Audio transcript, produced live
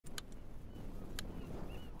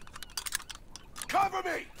Cover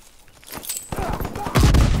me!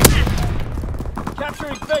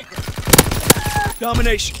 Capturing Baker.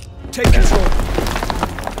 Domination. Take control.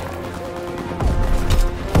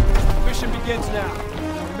 Mission begins now.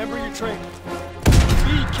 Remember your training.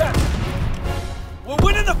 Be captain. We're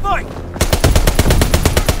winning the fight!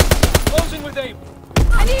 Closing with Able.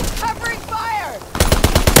 I need covering fire!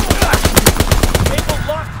 Able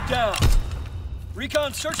locked down.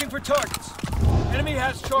 Recon searching for targets. Enemy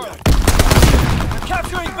has Charlie. They're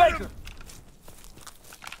capturing Baker.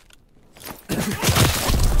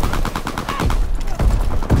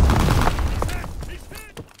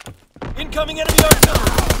 Incoming enemy artillery.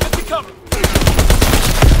 Get to cover.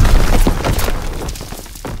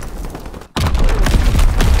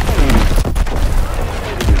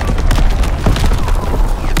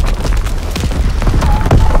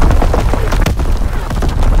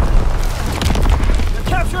 They're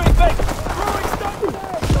capturing Baker.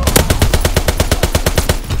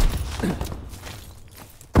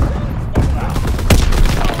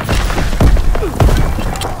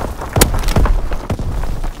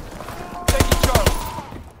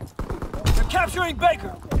 Capturing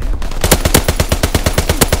Baker!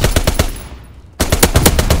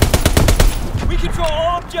 We control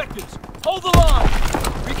all objectives! Hold the line!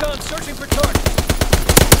 Recon searching for targets!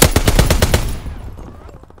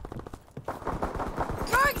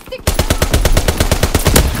 Guard sticking!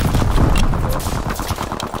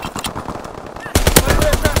 Fighter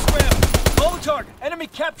aircraft scramble! Hold the target! Enemy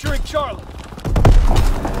capturing Charlie!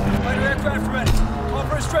 Fighter aircraft ready! Call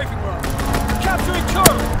for a strafing run! We're capturing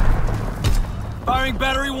Charlie! Firing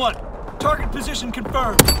battery 1. Target position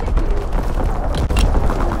confirmed.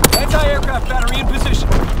 Anti-aircraft battery in position.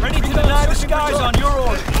 Ready to deny the skies on your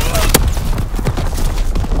order.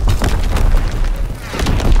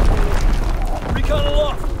 Recon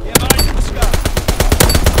aloft. You have eyes in the sky.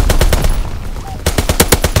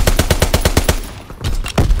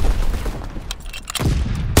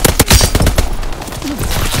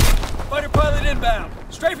 Fighter pilot inbound.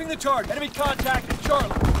 Strafing the target. Enemy contact at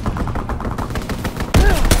Charlie.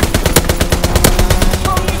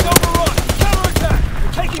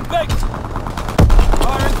 Taking Baker!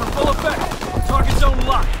 Firing for full effect. Target zone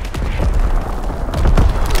locked.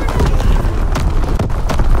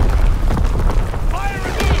 Fire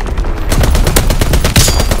again!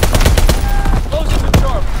 Closing to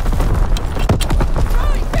Charlie.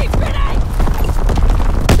 Throwing big grenade!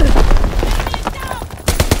 Enemy down!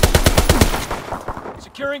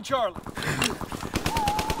 Securing Charlie.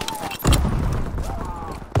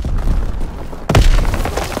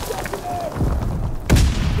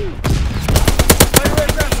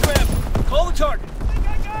 Call the target. I think I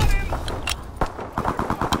got him!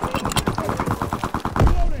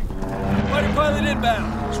 Fighter pilot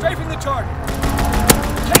inbound. Strafing the target.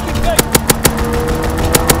 Taking Baker.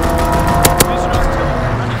 Mission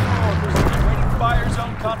artillery ready for orders. Waiting fire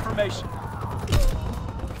zone confirmation.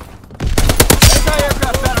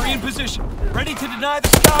 Anti-aircraft battery in position. Ready to deny the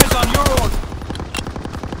skies on your order.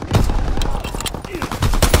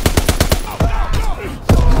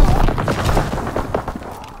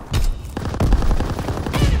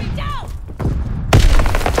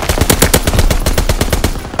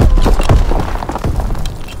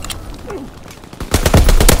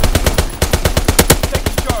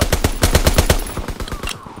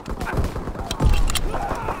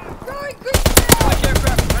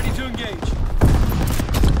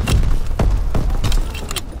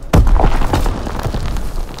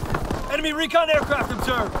 Enemy recon aircraft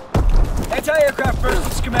observed. Anti-aircraft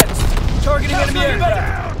burst is commenced. Targeting enemy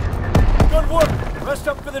aircraft. Good work. Rest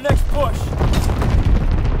up for the next push.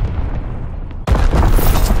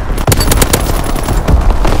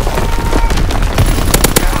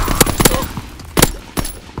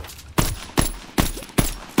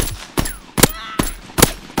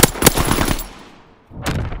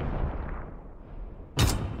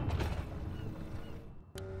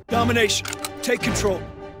 Domination. Take control.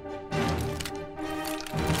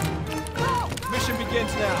 Mission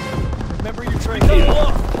begins now. Remember your training. Go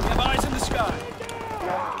aloft. We have eyes in the sky.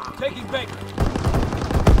 Taking Baker.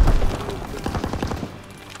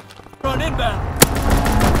 Run inbound.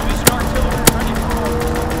 Mission artillery ready for order.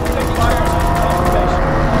 Taking fire zone confirmation.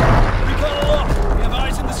 Recon aloft. We have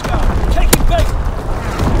eyes in the sky. Taking Baker.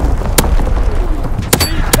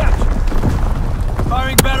 Speed capture.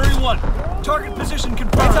 Firing battery 1. Target position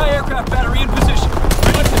confirmed. Anti-aircraft battery in position.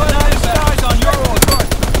 Ready to deny the skies on your order.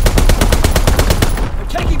 They're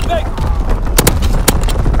taking Baker.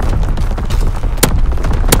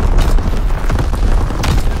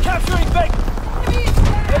 They're capturing Baker.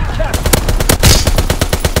 They captured.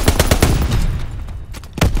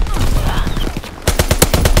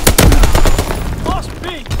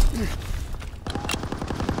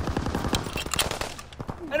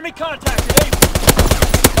 contacted. Able.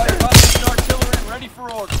 Fighter pilots and artillery ready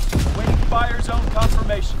for orders. Waiting fire zone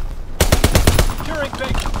confirmation. Securing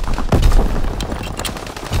bacon.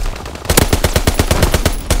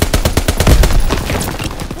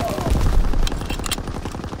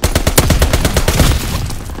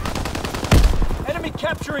 Enemy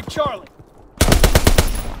capturing Charlie.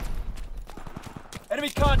 Enemy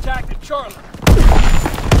contacted Charlie.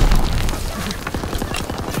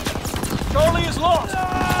 Charlie is lost.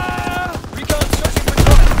 Recon searching for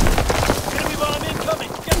Charlie. Enemy bomb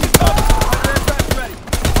incoming. Get the cover. Fighter aircraft ready.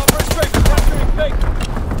 Offer straight. Capturing Baker.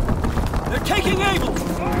 They're taking Able.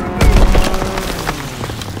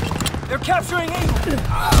 They're capturing Able.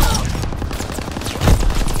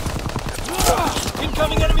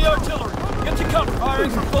 Incoming enemy artillery. Get to cover.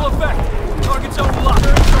 Firing for full effect. Target zone locked.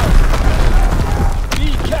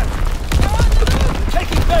 B captured.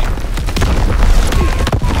 Taking Baker.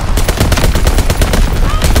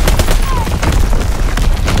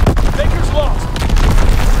 Baker's lost.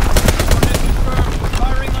 Coordinates confirmed.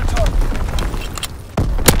 Firing on target.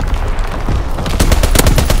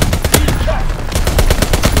 B captured.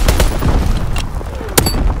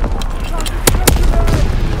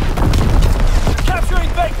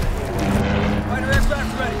 Capturing Baker. Fighter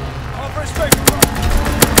aircraft ready. Call for a strafing run.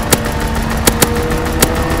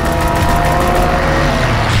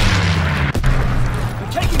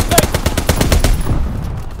 They're taking Baker.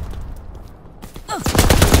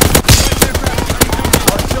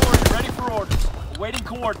 Artillery ready for orders. Awaiting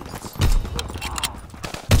coordinates.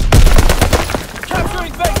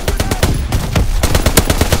 Capturing Baker.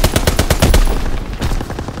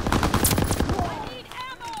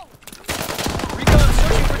 Recon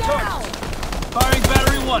searching for targets. Firing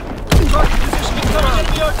battery 1. Target position incoming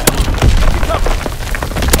enemy artillery. Get to cover.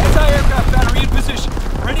 Anti-aircraft battery in position.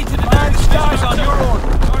 Ready to deny the skies on your order.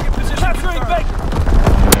 Target position capturing Baker.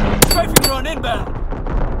 Strafing run inbound.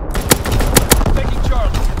 Taking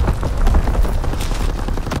Charlie.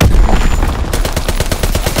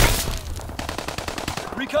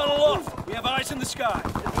 Recon aloft. We have eyes in the sky.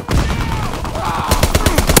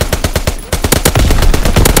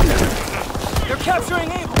 They're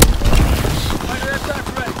capturing Able. Fighter aircraft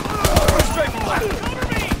ready. We're strafing line.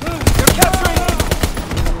 They're capturing Able.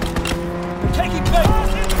 They're taking Baker.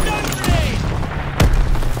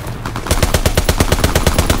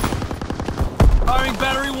 Firing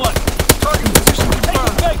battery 1. Target position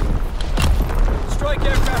confirmed. Baker. Strike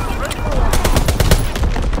aircraft ready for order.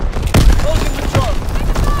 Closing the Charlie.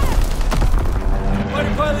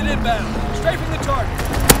 Fighter pilot inbound. Strafing the target.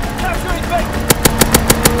 Capturing Baker.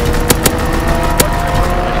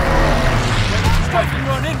 Strafing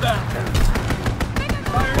run inbound.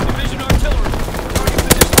 Firing division artillery. Target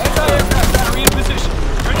position. Anti-aircraft battery in position.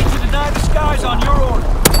 Ready to deny the skies on your order.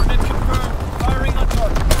 Coordinates confirmed. Firing on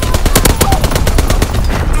target.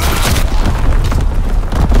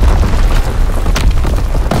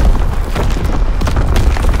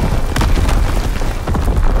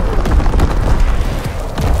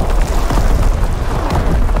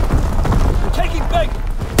 Taking Baker.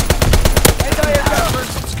 Anti-aircraft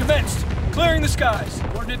bursts commenced. Clearing the skies.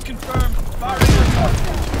 Coordinates confirmed. Firing on target.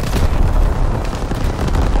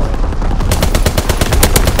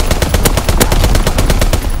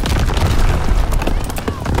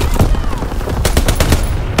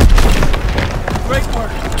 Great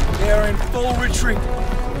work. They are in full retreat.